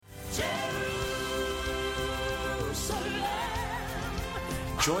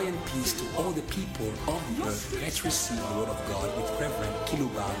Joy and peace to all the people of the earth. Let's receive the word of God with Reverend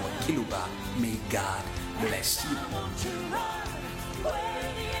Kiluba or Kiluba. May God bless you.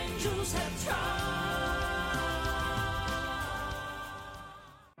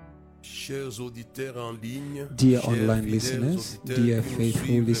 Dear online listeners, dear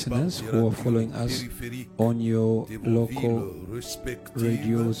faithful listeners who are following us on your local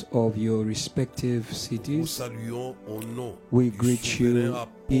radios of your respective cities, we greet you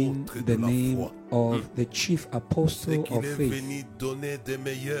in the name of the chief apostle of faith.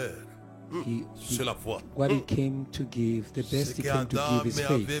 What he came to give, the best he came to give is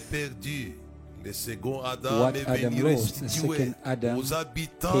faith. What Adam lost, the second Adam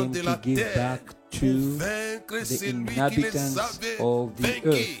came to give back to the inhabitants of the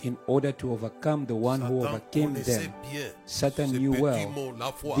earth in order to overcome the one who overcame them. Satan knew well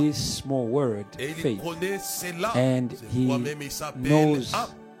this small word, faith, and he knows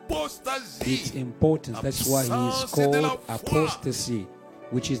its importance. That's why he is called apostasy,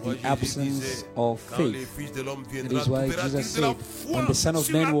 which is the absence of faith. That is why Jesus said, when the Son of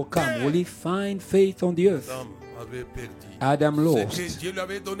Man will come, will he find faith on the earth? Adam lost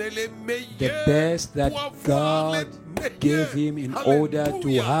the best that God gave him in order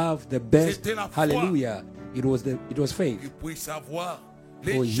to have the best. Hallelujah. It was faith.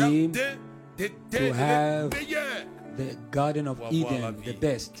 For him to have the Garden of Eden, the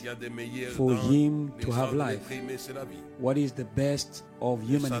best, for him to have life. What is the best of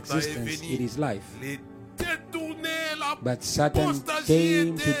human existence? It is life. But Satan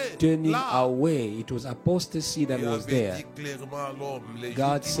came to turn him away. It was apostasy that was there.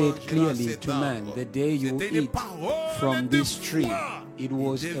 God said clearly to man, the day you eat from this tree, it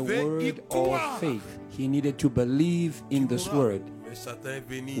was a word of faith. He needed to believe in this word.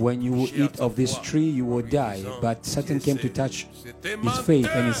 When you will eat of this tree, you will die. But Satan came to touch his faith,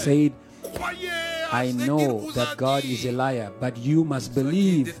 and he said, I know that God is a liar, but you must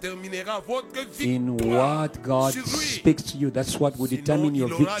believe in what God speaks to you. That's what will determine your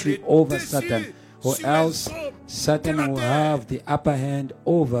victory over Satan. Or else Satan will have the upper hand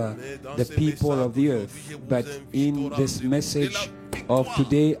over the people of the earth. But in this message of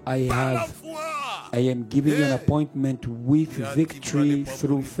today, I am giving you an appointment with victory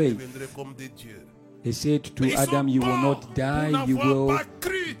through faith. He said to Adam, you will not die, you will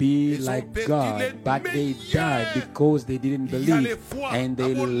be like God. But they died because they didn't believe, and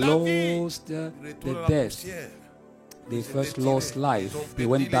they lost the best. They first lost life. They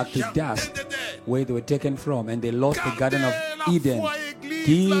went back to dust where they were taken from, and they lost the Garden of Eden.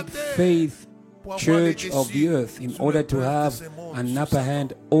 Keep faith, church of the earth, in order to have an upper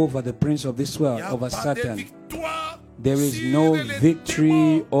hand over the prince of this world, over Satan. There is no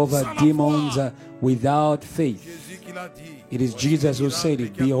victory over demons without faith. It is Jesus who said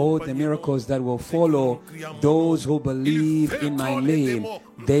it. Behold the miracles that will follow those who believe in my name.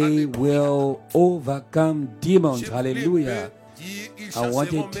 They will overcome demons. Hallelujah. I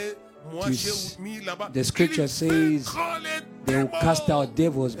wanted to, the scripture says they will cast out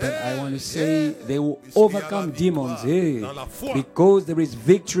devils, but I want to say they will overcome demons, because there is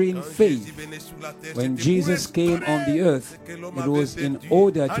victory in faith. When Jesus came on the earth, it was in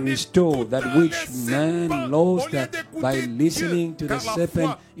order to restore that which man lost by listening to the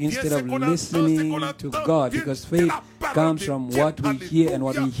serpent instead of listening to God, because faith comes from what we hear, and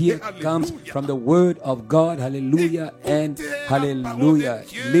what we hear comes from the word of God. Hallelujah and hallelujah.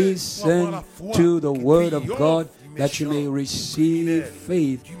 Listen to the word of God, that you may receive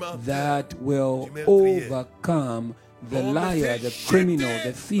faith that will overcome the liar, the criminal,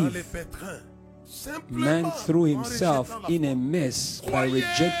 the thief. Man threw himself in a mess by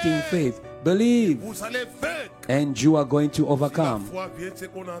rejecting faith. Believe, and you are going to overcome.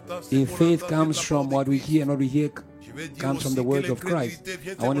 If faith comes from what we hear, and what we hear comes from the word of Christ,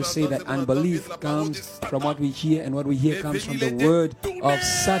 I want to say that unbelief comes from what we hear, and what we hear comes from the word of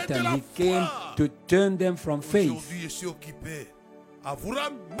Satan. He came to turn them from faith.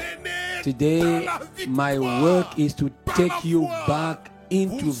 Today, my work is to take you back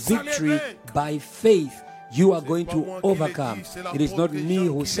into victory by faith. You are going to overcome. It is not me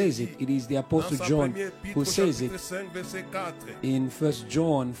who says it. It is the Apostle John who says it in 1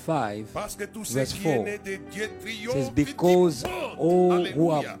 John 5 verse 4. It says, because all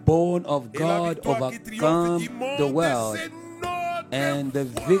who are born of God overcome the world, and the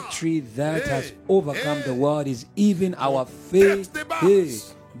victory that has overcome the world is even our faith. Hey,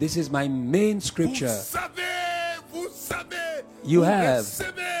 this is my main scripture. You have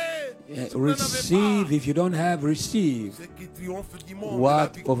Receive. If you don't have, receive.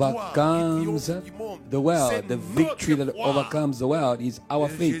 What overcomes the world, the victory that overcomes the world, is our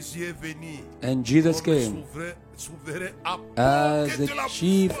faith. And Jesus came as the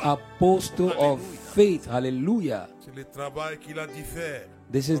chief apostle of faith. Hallelujah.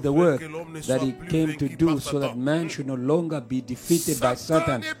 This is the work that he came to do, so that man should no longer be defeated by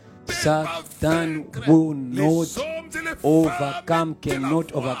Satan. Satan will not overcome,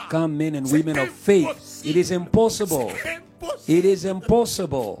 cannot overcome men and women of faith. It is impossible. It is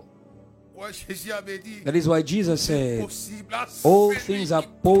impossible. That is why Jesus said, all things are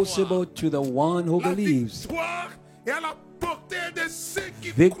possible to the one who believes.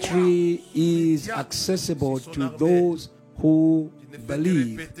 Victory is accessible to those who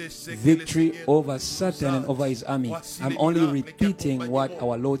believe. Victory over Satan and over his army. I'm only repeating what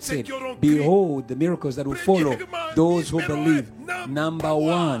our Lord said. Behold the miracles that will follow those who believe. Number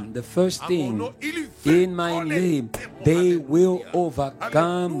one, the first thing, in my name they will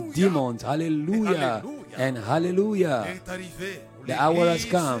overcome demons. Hallelujah and hallelujah. The hour has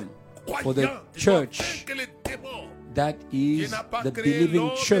come for the church, that is the believing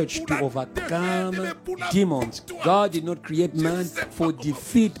church, to overcome demons. God did not create man for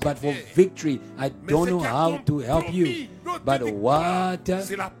defeat but for victory. I don't know how to help you, but what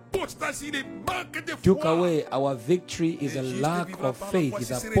took away our victory is a lack of faith,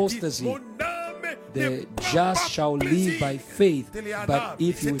 is apostasy. The just shall live by faith, but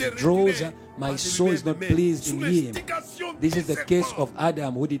if he withdraws, my soul is not pleased in him. This is the case of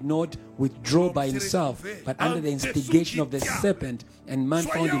Adam, who did not withdraw by himself, but under the instigation of the serpent, and man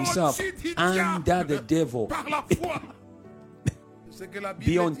found himself under the devil.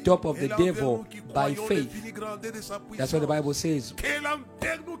 Be on top of the devil by faith. That's what the Bible says.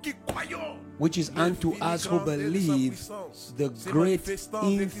 Which is unto us who believe the great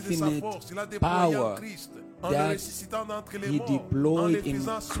infinite power that he deployed in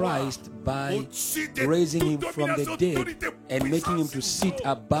Christ by raising him from the dead and making him to sit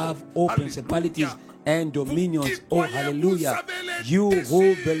above all principalities and dominions. Oh, hallelujah. You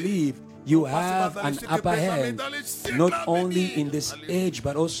who believe, you have an upper hand, not only in this age,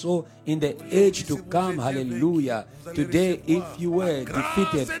 but also in the age to come. Hallelujah. Today, if you were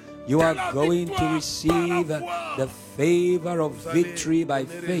defeated, you are going to receive the favor of victory by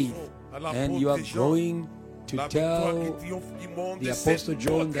faith. And you are going to tell the Apostle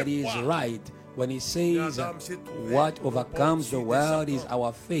John that he is right when he says, what overcomes the world is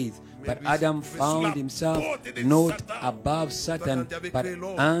our faith. But Adam found himself not above Satan, but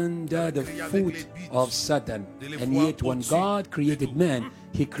under the foot of Satan. And yet when God created man,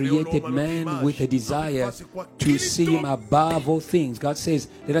 he created man with a desire to see him above all things. God says,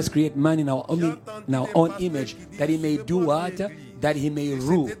 let us create man in our own image, that he may do what? That he may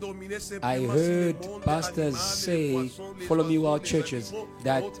rule. I heard pastors say, follow me our churches,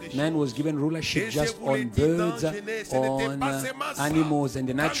 that man was given rulership just on birds, on animals and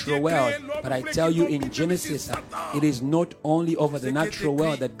the natural world. But I tell you, in Genesis, it is not only over the natural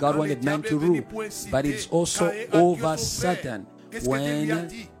world that God wanted man to rule, but it's also over Satan.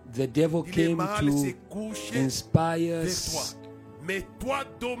 When the devil came to inspire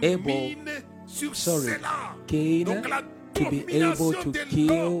Cain to be able to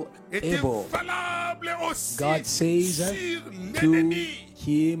kill Abel, God says to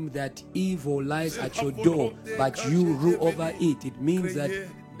him that evil lies at your door, but you rule over it. It means that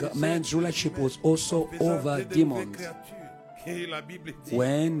man's rulership was also over demons.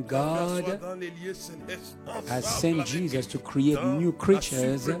 When God has sent Jesus to create new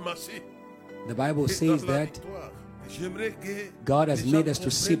creatures, the Bible says that God has made us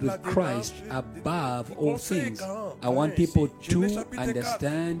to sit with Christ above all things. I want people to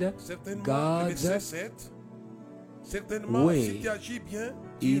understand God's way.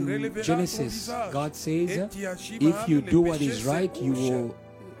 In Genesis, God says, if you do what is right, you will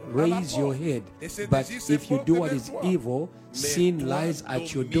raise your head. But if you do what is evil, sin lies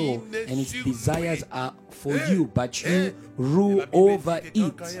at your door and its desires are for you, but you rule over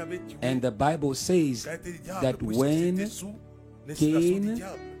it. And the Bible says that when Cain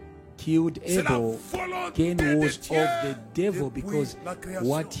killed Abel, Cain was of the devil, because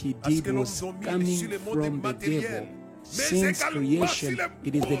what he did was coming from the devil. Since creation,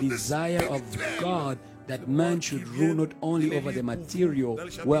 it is the desire of God that man should rule not only over the material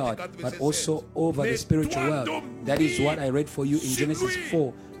world, but also over the spiritual world. That is what I read for you in Genesis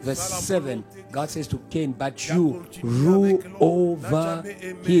 4, verse 7, God says to Cain, but you rule over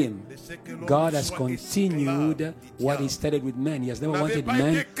him. God has continued what he started with man. He has never wanted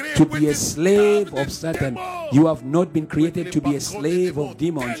man to be a slave of Satan. You have not been created to be a slave of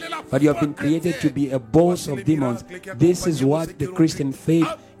demons, but you have been created to be a boss of demons. This is what the Christian faith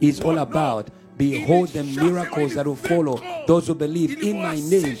is all about. Behold the miracles that will follow those who believe in my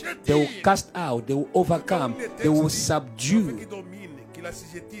name. They will cast out, they will overcome, they will subdue.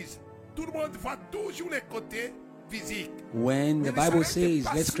 When the Bible says,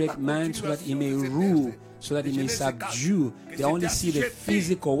 let's create man so that he may rule, so that he may subdue, they only see the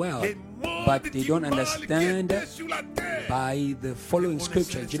physical world, but they don't understand by the following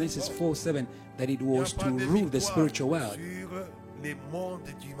scripture, Genesis 4:7, that it was to rule the spiritual world.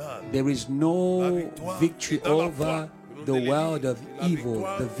 There is no victory over the world of evil.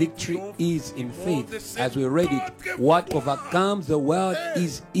 The victory is in faith. As we read it, what overcomes the world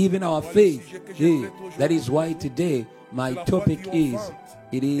is even our faith. That is why today my topic is,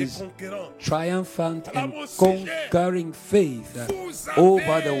 it is triumphant and conquering faith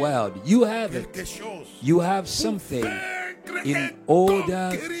over the world. You have it. You have something in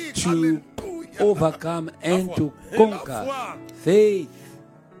order to overcome and to conquer. Faith.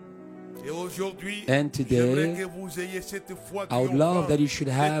 And today, I would love that you should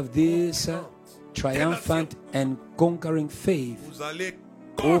have this triumphant and conquering faith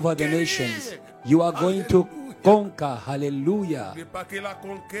over the nations. You are going to conquer. Hallelujah.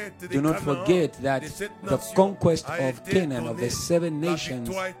 Do not forget that the conquest of Canaan, of the 7 nations,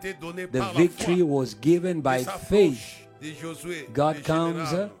 the victory was given by faith. God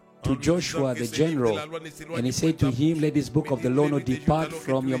comes to Joshua the general, and he said to him, let this book of the law not depart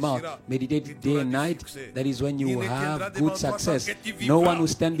from your mouth. Meditate it day and night. That is when you will have good success. No one will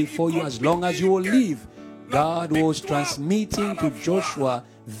stand before you as long as you will live. God was transmitting to Joshua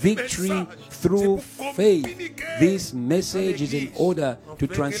victory through faith. This message is in order to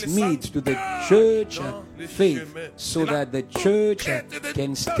transmit to the church faith, so that the church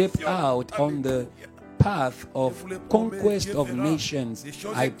can step out on the path of conquest of nations.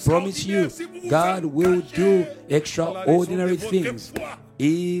 I promise you, God will do extraordinary things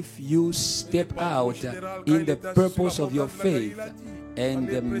if you step out in the purpose of your faith. And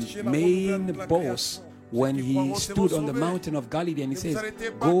the main boss, when he stood on the mountain of Galilee and he says,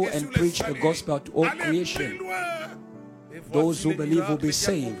 go and preach the gospel to all creation. Those who believe will be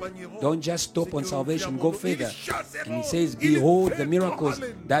saved. Don't just stop on salvation, go further. And he says, behold the miracles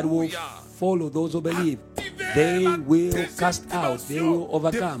that will follow those who believe. They will cast out, they will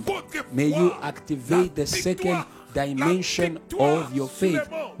overcome. May you activate the second dimension of your faith,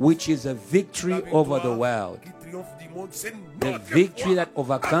 which is a victory over the world. The victory that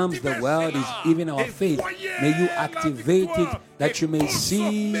overcomes the world is even our faith. May you activate it, that you may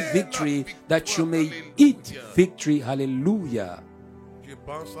see victory, that you may eat victory. Hallelujah.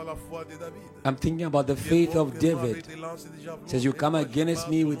 I'm thinking about the faith of David. It says, you come against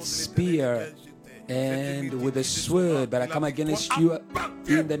me with spear and with a sword, but I come against you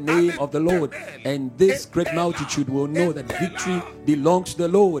in the name of the Lord. And this great multitude will know that victory belongs to the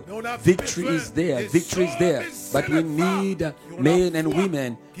Lord. Victory is there. Victory is there. But we need men and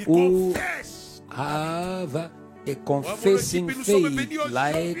women who have a confessing faith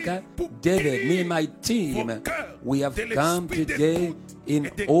like David. Me and my team, we have come today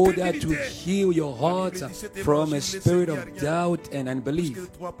in order to heal your hearts from a spirit of doubt and unbelief.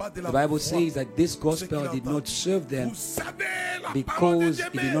 The Bible says that this gospel did not serve them because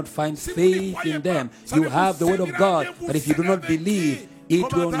it did not find faith in them. You have the word of God, but if you do not believe,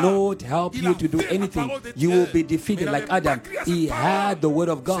 it will not help you to do anything. You will be defeated like Adam. He had the word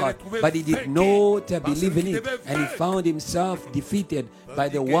of God, but he did not believe in it. And he found himself defeated by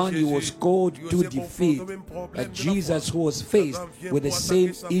the one he was called to defeat. But Jesus, who was faced with the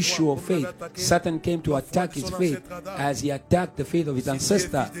same issue of faith, Satan came to attack his faith as he attacked the faith of his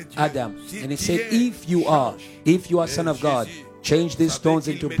ancestor, Adam. And he said, if you are Son of God, change these stones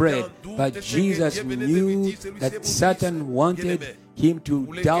into bread. But Jesus knew that Satan wanted him to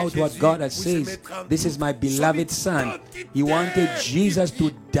doubt what God has said. This is my beloved Son. He wanted Jesus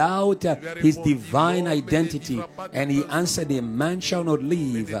to doubt his divine identity. And he answered him, man shall not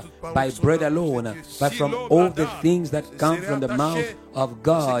live by bread alone, but from all the things that come from the mouth of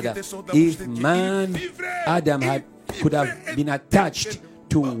God. If man, Adam, could have been attached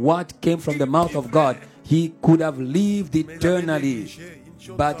to what came from the mouth of God, he could have lived eternally.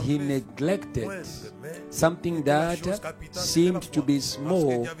 But he neglected something that seemed to be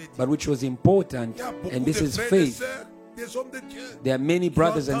small, but which was important, and this is faith. There are many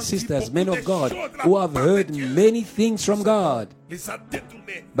brothers and sisters, men of God, who have heard many things from God,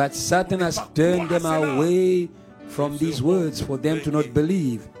 but Satan has turned them away from these words for them to not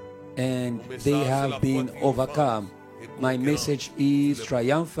believe, and they have been overcome. My message is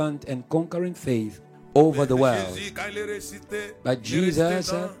triumphant and conquering faith over the world. But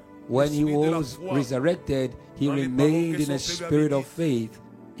Jesus, when he was resurrected, he remained in a spirit of faith,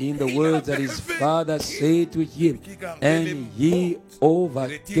 in the words that his Father said to him, and he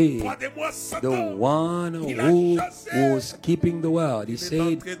overcame the one who was keeping the world. He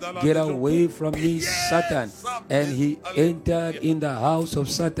said, "Get away from me, Satan." And he entered in the house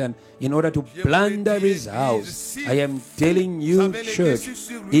of Satan in order to plunder his house. I am telling you, church,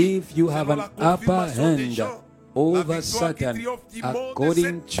 if you have an upper hand over Satan,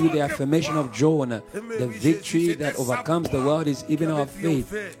 according to the affirmation of John, the victory that overcomes the world is even our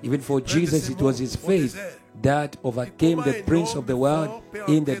faith. Even for Jesus, it was his faith that overcame the prince of the world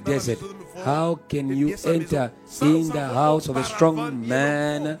in the desert. How can you enter in the house of a strong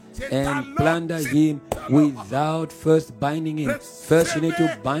man and plunder him without first binding him? First you need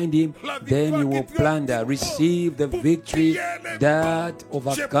to bind him, then you will plunder. Receive the victory that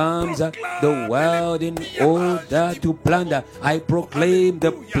overcomes the world in order to plunder. I proclaim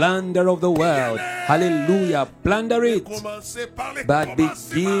the plunder of the world. Hallelujah. Plunder it. But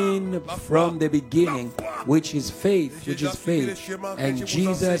begin from the beginning, which is faith, And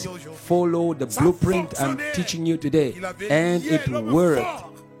Jesus followed the blueprint I'm teaching you today, and it worked.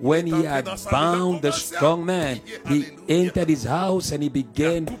 When he had bound the strong man, he entered his house and he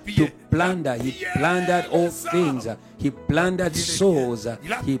began to plunder. He plundered all things. He plundered souls.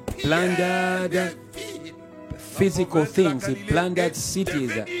 He plundered physical things. He plundered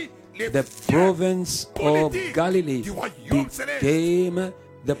cities. The province of Galilee became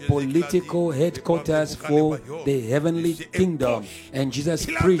the political headquarters for the heavenly kingdom. And Jesus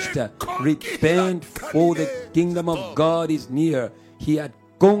preached, "Repent, for the kingdom of God is near." He had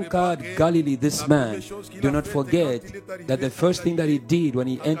conquered Galilee, this man. Do not forget that the first thing that he did when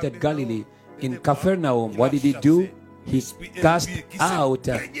he entered Galilee, in Capernaum, what did he do? He cast out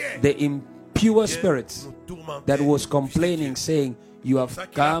the impure spirits that was complaining, saying, "You have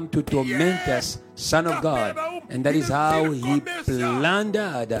come to torment us, Son of God." And that is how he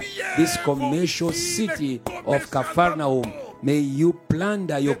plundered this commercial city of Capernaum. May you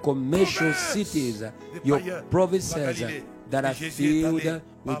plunder your commercial cities, your provinces that are filled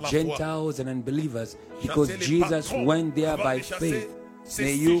with Gentiles and unbelievers, because Jesus went there by faith.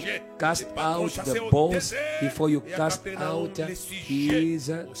 May you cast out the boss before you cast out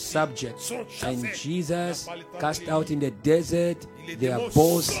his subjects. And Jesus cast out in the desert their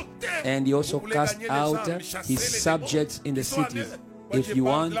boss, and he also cast out his subjects in the cities. If you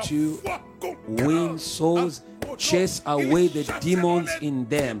want to win souls, chase away the demons in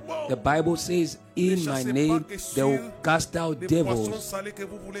them. The Bible says, "In my name they will cast out devils."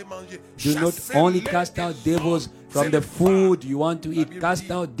 Do not only cast out devils from the food you want to eat, cast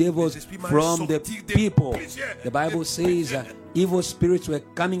out devils from the people. The Bible says evil spirits were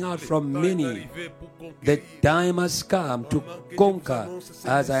coming out from many. The time has come to conquer.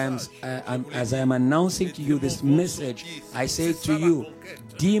 As I am announcing to you this message, I say to you,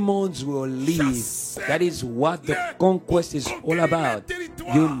 demons will leave. That is what the conquest is all about.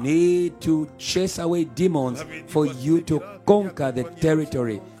 You need to chase away demons for you to conquer the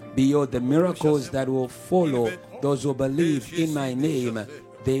territory. Beyond the miracles that will follow those who believe in my name,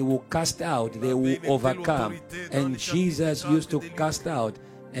 they will cast out, they will overcome. And Jesus used to cast out,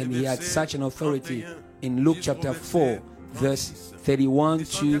 and he had such an authority. In Luke chapter 4, verse 31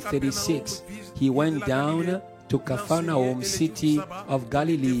 to 36, he went down to Capernaum, city of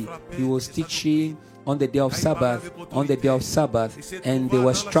Galilee. He was teaching on the day of Sabbath, and they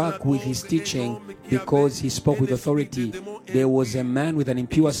were struck with his teaching because he spoke with authority. There was a man with an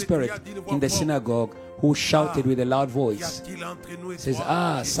impure spirit in the synagogue who shouted with a loud voice, says,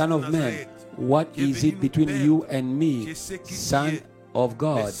 "Son of man, what is it between you and me, Son of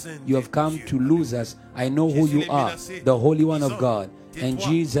God? You have come to lose us. I know who you are, the Holy One of God." And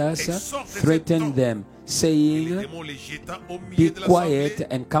Jesus threatened them, saying, "Be quiet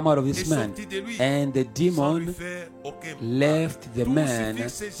and come out of this man." And the demon left the man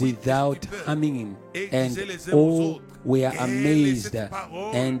without harming him. And all were amazed.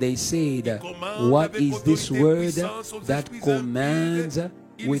 And they said, "What is this word that commands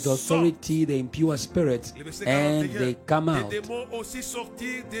with authority the impure spirits, and they come out.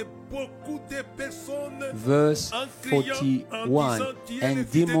 Verse 41,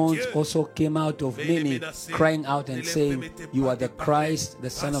 and demons also came out of many, crying out and saying, "You are the Christ, the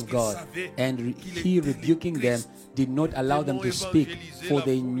Son of God." And he, rebuking them, did not allow them to speak, for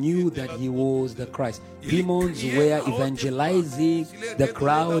they knew that he was the Christ. Demons were evangelizing the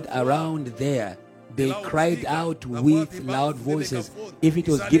crowd around there. They cried out with loud voices. If it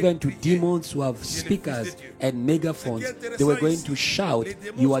was given to demons who have speakers and megaphones, they were going to shout,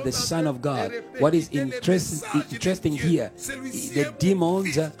 "You are the Son of God." What is interesting here, the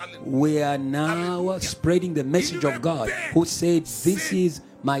demons were now spreading the message of God, who said, "This is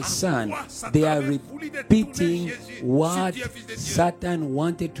my Son." They are repeating what Satan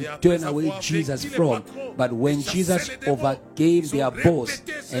wanted to turn away Jesus from. But when Jesus overcame their boast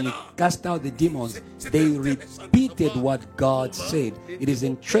and he cast out the demons, they repeated what God said. It is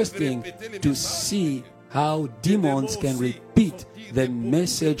interesting to see how demons can repeat the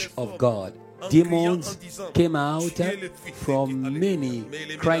message of God. Demons came out from many,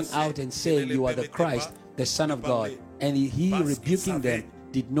 crying out and saying, "You are the Christ, the Son of God." And he, rebuking them,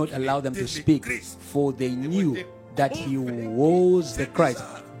 did not allow them to speak, for they knew that he was the Christ.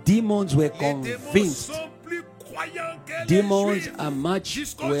 Demons were convinced. Demons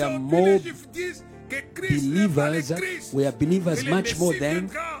were more believers, were believers much more than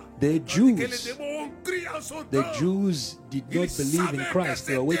the Jews. The Jews did not believe in Christ.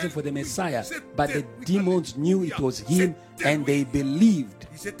 They were waiting for the Messiah. But the demons knew it was him, and they believed.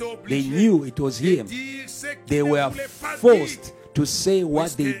 They knew it was him. They were forced to say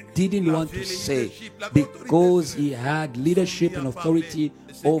what they didn't want to say, because he had leadership and authority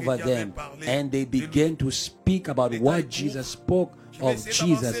over them, and they began to speak about what Jesus spoke of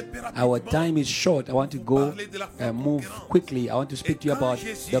Jesus. Our time is short. I want to go move quickly. I want to speak to you about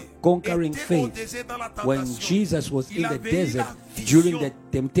the conquering faith. When Jesus was in the desert during the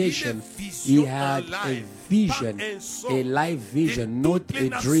temptation, he had a vision, a live vision, not a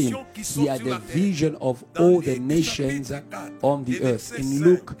dream. He had a vision of all the nations on the earth. In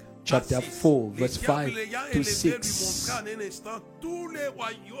Luke chapter 4, verse 5 to 6,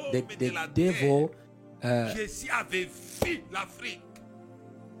 the devil,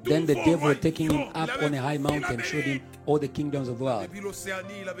 then the devil, taking him up on a high mountain, showed him all the kingdoms of the world.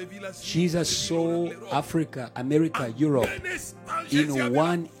 Jesus saw Africa, America, Europe. In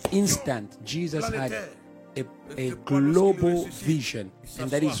one instant, Jesus had a global vision.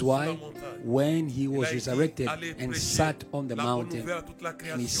 And that is why when he was resurrected and sat on the mountain,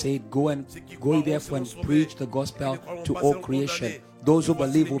 and he said, Go therefore and preach the gospel to all creation. Those who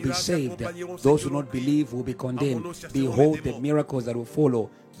believe will be saved. Those who not believe will be condemned. Behold the miracles that will follow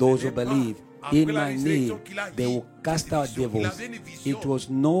those who believe. In my name, they will cast out devils. It was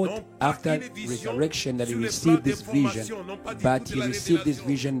not after resurrection that he received this vision, but he received this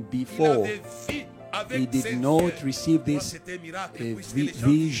vision before. He did not receive this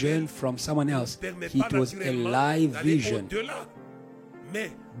vision from someone else. It was a live vision.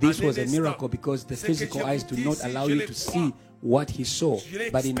 This was a miracle because the physical eyes do not allow you to see what he saw.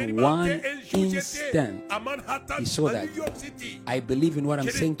 But in one instant, he saw that. I believe in what I'm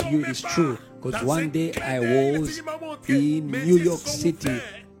saying to you is true, because one day I was in New York City,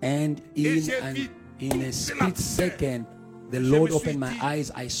 and in a split second, the Lord opened my eyes.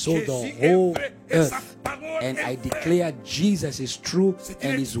 I saw the whole earth, and I declared Jesus is true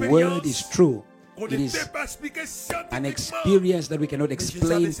and his word is true. It is an experience that we cannot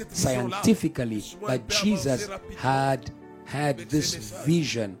explain scientifically, but Jesus had this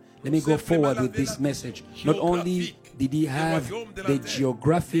vision. Let me go forward with this message. Not only did he have the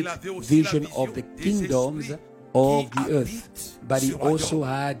geographic vision of the kingdoms of the earth, but he also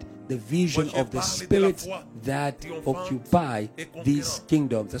had the vision of the spirits that occupy these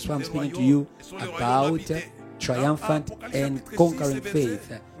kingdoms. That's why I'm speaking to you about triumphant and conquering faith.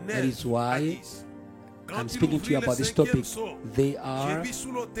 That is why I'm speaking to you about this topic. They are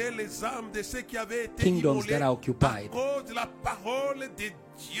kingdoms that are occupied.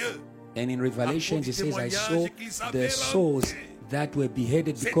 And in Revelation, it says, I saw the souls that were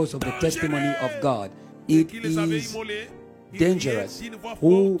beheaded because of the testimony of God. It is dangerous.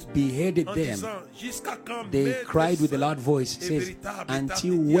 Who beheaded them? They cried with a loud voice. It says,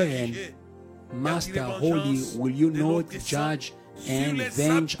 until when, Master Holy, will you not judge and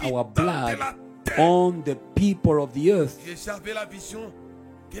avenge our blood on the people of the earth?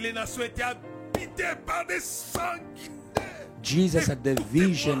 Jesus had the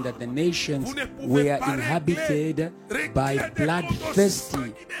vision that the nations were inhabited by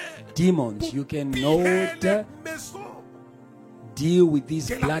bloodthirsty demons. You can note deal with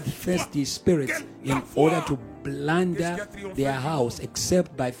these bloodthirsty spirits in order to plunder their house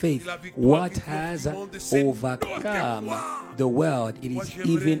except by faith. What has overcome the world? It is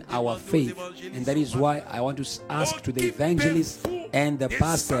even our faith. And that is why I want to ask to the evangelists and the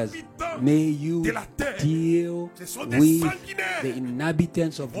pastors, may you deal with the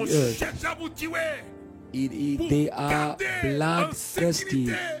inhabitants of the earth. They are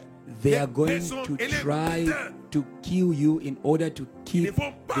bloodthirsty. They are going to try to kill you in order to keep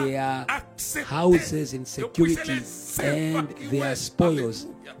their houses in security and their spoils.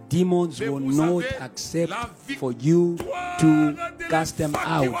 Demons will not accept for you to cast them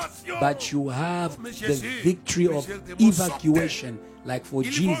out, but you have the victory of evacuation. Like for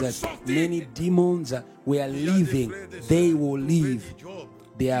Jesus, many demons were leaving. They will leave.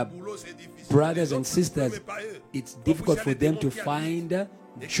 Their brothers and sisters, it's difficult for them to find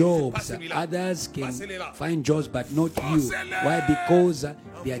jobs. Others can find jobs, but not you. Why? Because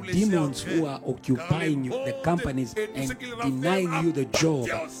there are demons who are occupying the companies and denying you the job.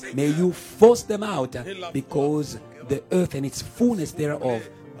 May you force them out, because the earth and its fullness thereof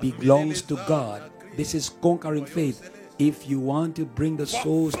belongs to God. This is conquering faith. If you want to bring the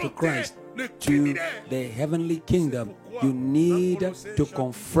souls to Christ, to the heavenly kingdom, you need to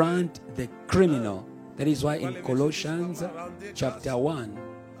confront the criminal. That is why in Colossians chapter 1,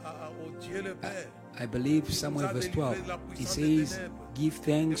 I believe somewhere verse 12, it says, give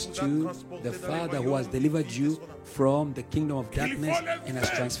thanks to the Father who has delivered you from the kingdom of darkness and has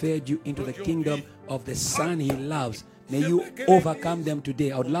transferred you into the kingdom of the Son he loves. May you overcome them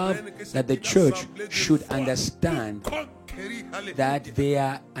today. I would love that the church should understand that they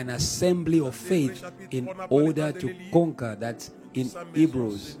are an assembly of faith in order to conquer. That's in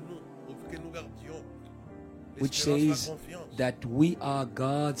Hebrews, which says that we are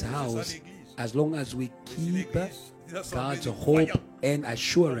God's house as long as we keep God's hope and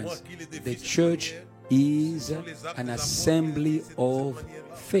assurance. The church is an assembly of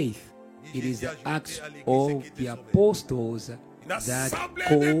faith. It is the Acts of the Apostles that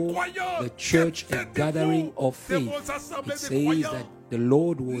call the church a gathering of faith. It says that the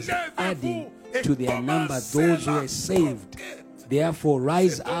Lord was adding to their number those who were saved. Therefore,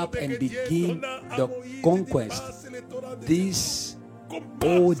 rise up and begin the conquest. This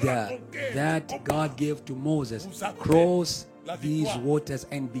order that God gave to Moses, cross these waters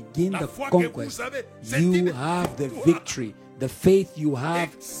and begin the conquest. You have the victory. The faith you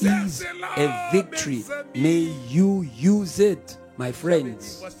have is a victory. May you use it, my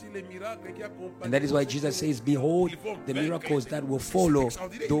friends. And that is why Jesus says, behold, the miracles that will follow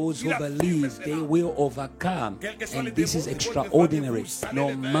those who believe, they will overcome. And this is extraordinary.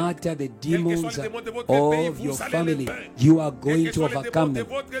 No matter the demons of your family, you are going to overcome them.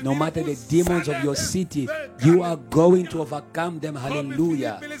 No matter the demons of your city, you are going to overcome them.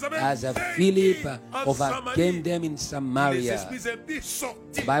 Hallelujah. As Philip overcame them in Samaria.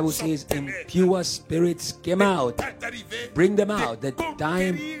 The Bible says impure spirits came out. Bring them out. The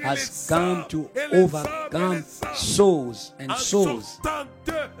time has come to overcome souls and souls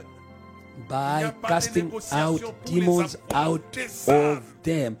by casting out demons out of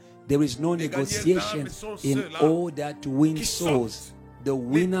them. There is no negotiation in order to win souls. The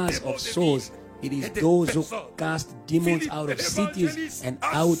winners of souls, it is those who cast demons out of cities and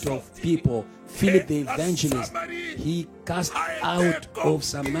out of people. Philip the evangelist, he cast out of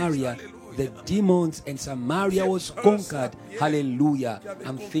Samaria the demons, and Samaria was conquered. Hallelujah.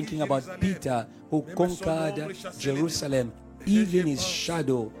 I'm thinking about Peter, who conquered Jerusalem. Even his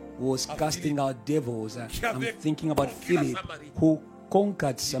shadow was casting out devils. I'm thinking about Philip, who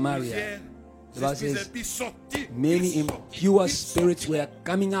conquered Samaria. The Bible says many impure spirits were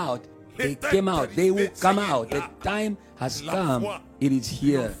coming out. They came out. They will come out. The time has come. It is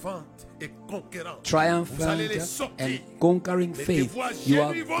here. Triumphant and conquering faith. You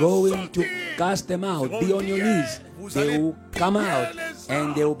are going to cast them out. Be on your knees. They will come out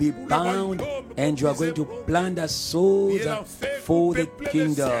and they will be bound, and you are going to plunder souls for the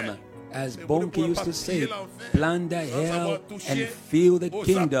kingdom. As Bonke used to say, plunder hell and fill the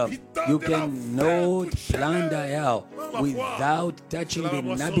kingdom. You cannot plunder hell without touching the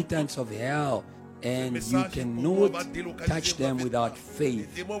inhabitants of hell. And you cannot touch them without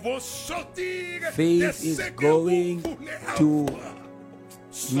faith. Faith is going to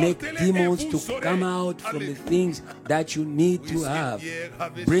make demons to come out from the things that you need to have.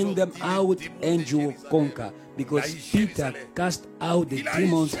 Bring them out and you will conquer. Because Peter cast out the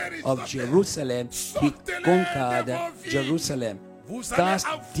demons of Jerusalem, he conquered Jerusalem. Cast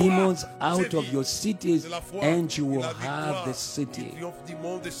demons out of your cities and you will have the city.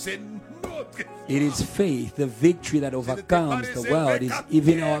 It is faith, the victory that overcomes the world is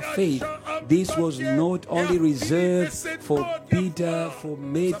even our faith. This was not only reserved for Peter, for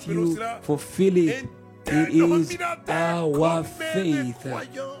Matthew, for Philip. It is our faith.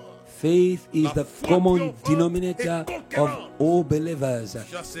 Faith is the common denominator of all believers.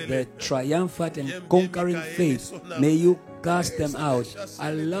 The triumphant and conquering faith. May you cast them out.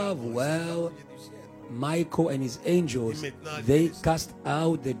 I love, well, Michael and his angels, they cast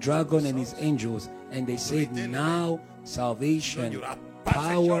out the dragon and his angels, and they said, now salvation,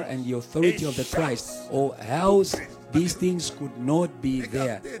 power, and the authority of the Christ, or else these things could not be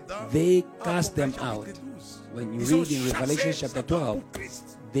there. They cast them out. When you read in Revelation chapter 12,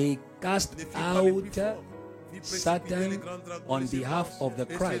 they cast out Satan on behalf of the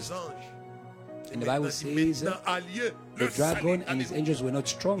Christ. And the Bible says the dragon and his angels were not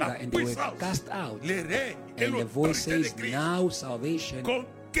stronger, and they were cast out. And the voice says, now salvation,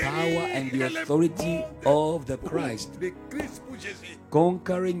 power, and the authority of the Christ.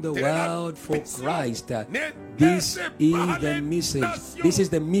 Conquering the world for Christ. This is the message. This is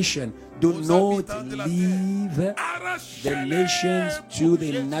the mission. Do not leave the nations to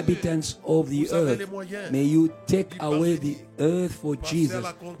the inhabitants of the earth. May you take away the earth for Jesus.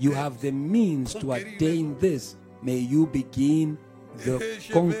 You have the means to attain this. May you begin the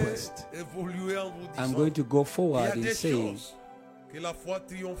conquest. I'm going to go forward in saying, there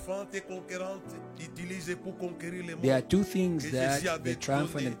are two things that the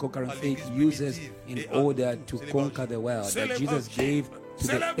triumphant and conquering faith uses in order to conquer the world, that Jesus gave to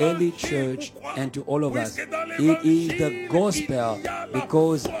the early church and to all of us. It is the gospel,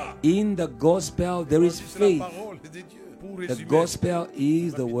 because in the gospel there is faith. The gospel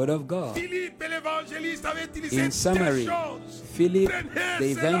is the word of God. In summary, Philip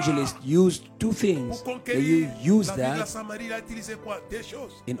the evangelist used two things. They used that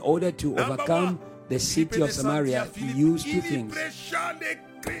in order to overcome the city of Samaria. He used two things.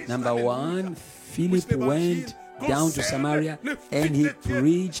 Number one, Philip went down to Samaria and he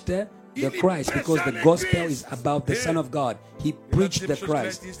preached the Christ, because the gospel is about the Son of God. He preached the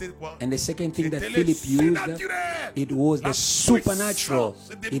Christ. And the second thing that Philip used, it was the supernatural.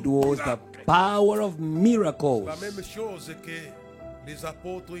 It was the power of miracles.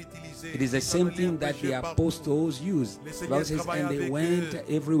 It is the same thing that the apostles used. The Bible says, and they went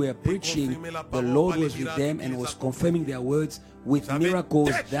everywhere preaching. The Lord was with them and was confirming their words with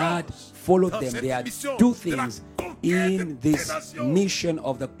miracles that followed them. There are two things in this mission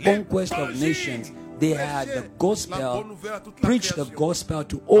of the conquest of nations. They had the gospel, preached the gospel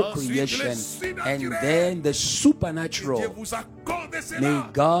to all creation, and then the supernatural. May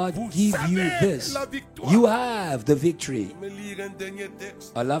God give you this. You have the victory.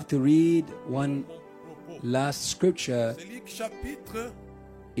 I love to read one last scripture.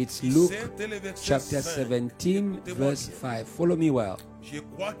 It's Luke chapter 17 verse 5. Follow me well.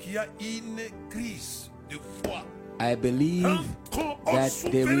 I believe that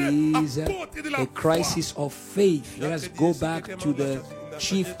there is a crisis of faith. Let us go back to the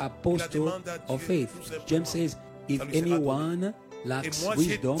chief apostle of faith. James says, if anyone lacks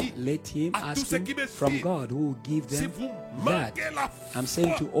wisdom, let him ask him from God, who will give them that. I'm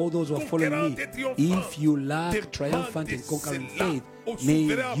saying to all those who are following me, if you lack triumphant and conquering faith,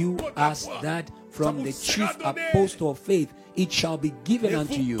 may you ask that from the chief apostle of faith. It shall be given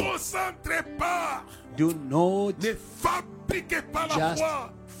unto you. Do not just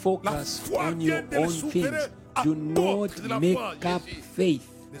focus on your own things. Do not make up faith.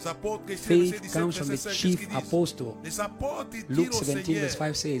 Faith comes from the chief apostle. Luke 17 verse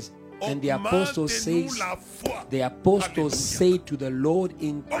 5 says, and the apostles say to the Lord,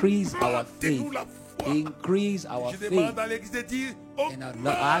 increase our faith. Increase our faith. And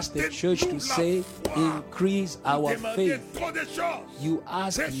I ask the church to say, increase our faith. You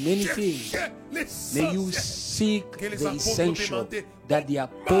ask many things. May you seek the essential that the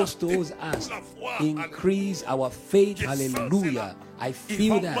apostles asked. Increase our faith. Hallelujah. I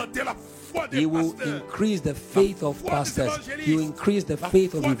feel that. He will increase the faith of pastors. He will increase the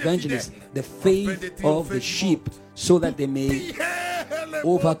faith of evangelists, the faith of the sheep, so that they may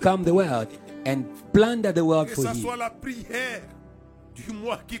overcome the world and plunder the world for Him.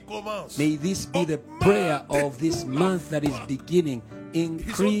 May this be the prayer of this month that is beginning.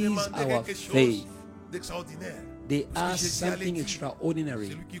 Increase our faith. They ask something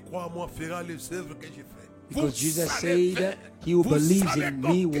extraordinary. Because Jesus said, he who believes in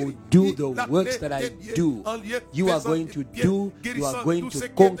me will do the works that I do. You are going to do, you are going to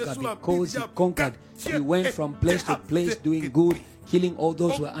conquer, because he conquered. He went from place to place doing good, healing all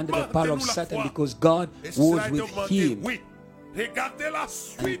those who are under the power of Satan, because God was with him.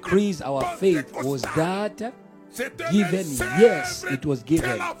 increased our faith was that given, yes, it was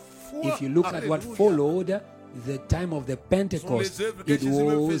given. If you look at what followed, the time of the Pentecost, it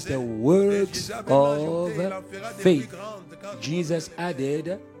was the works of faith. Jesus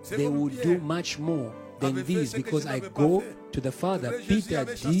added, they would do much more than this because I go to the Father. Peter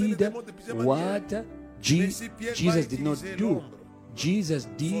did what Jesus did not do. Jesus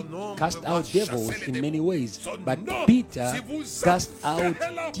did cast out devils in many ways, but Peter cast out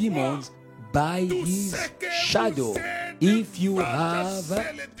demons by his shadow. If you have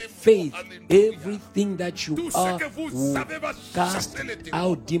faith, everything that you are will cast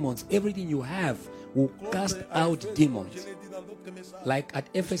out demons. Everything you have will cast out demons. Like at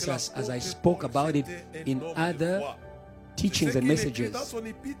Ephesus, as I spoke about it in other teachings and messages,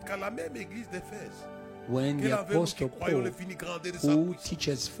 when the Apostle Paul, who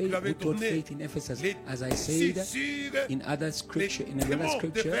teaches faith, who taught faith in Ephesus, as I said in another scripture,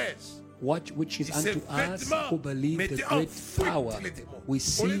 which is unto us who believe the great power. We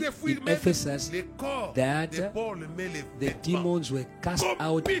see in Ephesus that the demons were cast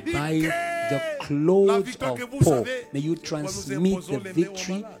out by the clothes of Paul. May you transmit the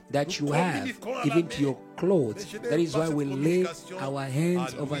victory that you have even to your clothes. That is why we lay our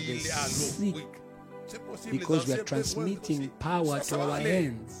hands over the sick, because we are transmitting power to our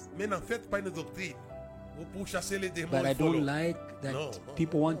hands. But I don't like that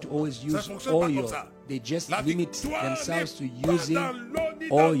people want to always use oil. They just limit themselves to using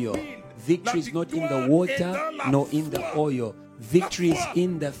oil. Victory is not in the water nor in the oil. Victory is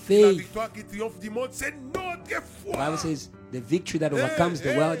in the faith. The Bible says the victory that overcomes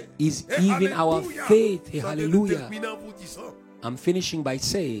the world is even our faith. Hey, hallelujah. I'm finishing by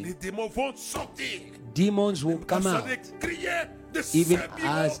saying demons will come out. Even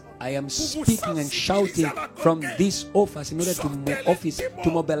as I am speaking and shouting from this office in order to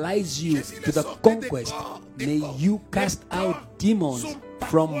mobilize you to the conquest, may you cast out demons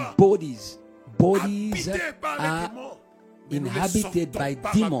from bodies. Bodies are inhabited by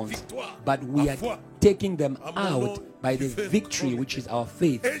demons, but we are taking them out by the victory which is our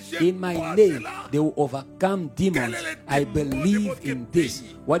faith. In my name they will overcome demons. I believe in this.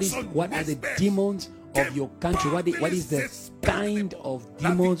 What are the demons of your country? What is the kind of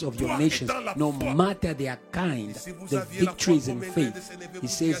demons of your nations? No matter their kind, the victory is in faith. He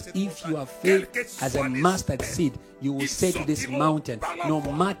says, if you have faith as a mustard seed, you will say to this mountain, no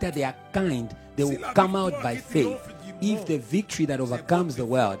matter their kind, they will come out by faith. If the victory that overcomes the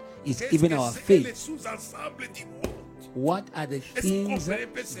world is even our faith, what are the things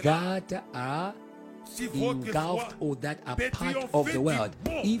that are engulfed or that are part of the world?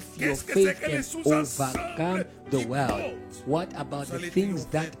 If your faith can overcome the world, what about the things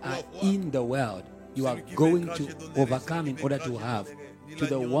that are in the world you are going to overcome in order to have? To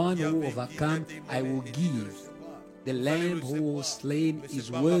the one who overcomes, I will give. The Lamb who was slain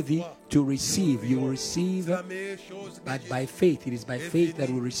is worthy to receive. You will receive, but by faith. It is by faith that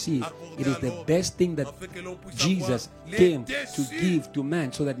we receive. It is the best thing that Jesus came to give to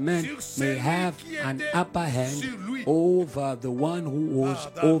man, so that man may have an upper hand over the one who was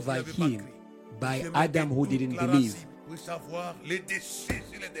over him, by Adam who didn't believe.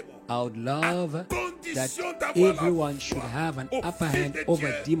 I would love that everyone should have an upper hand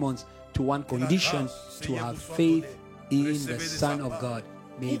over demons, to one condition: to have faith in the Son of God.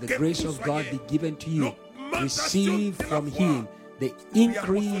 May the grace of God be given to you. Receive from Him the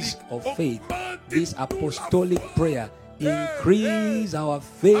increase of faith. This apostolic prayer, increase our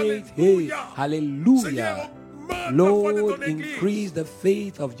faith. Hey, hallelujah. Lord, increase the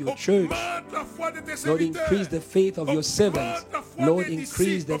faith of your church. Lord, increase the faith of your servants. Lord,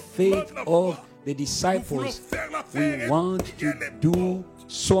 increase the faith of the disciples. We want to do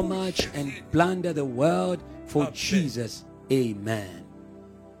so much and plunder the world for Jesus. Amen.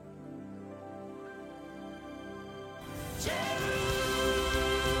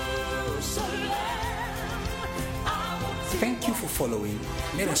 Thank you for following.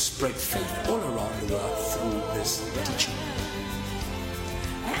 Let us spread faith all around the world through this teaching.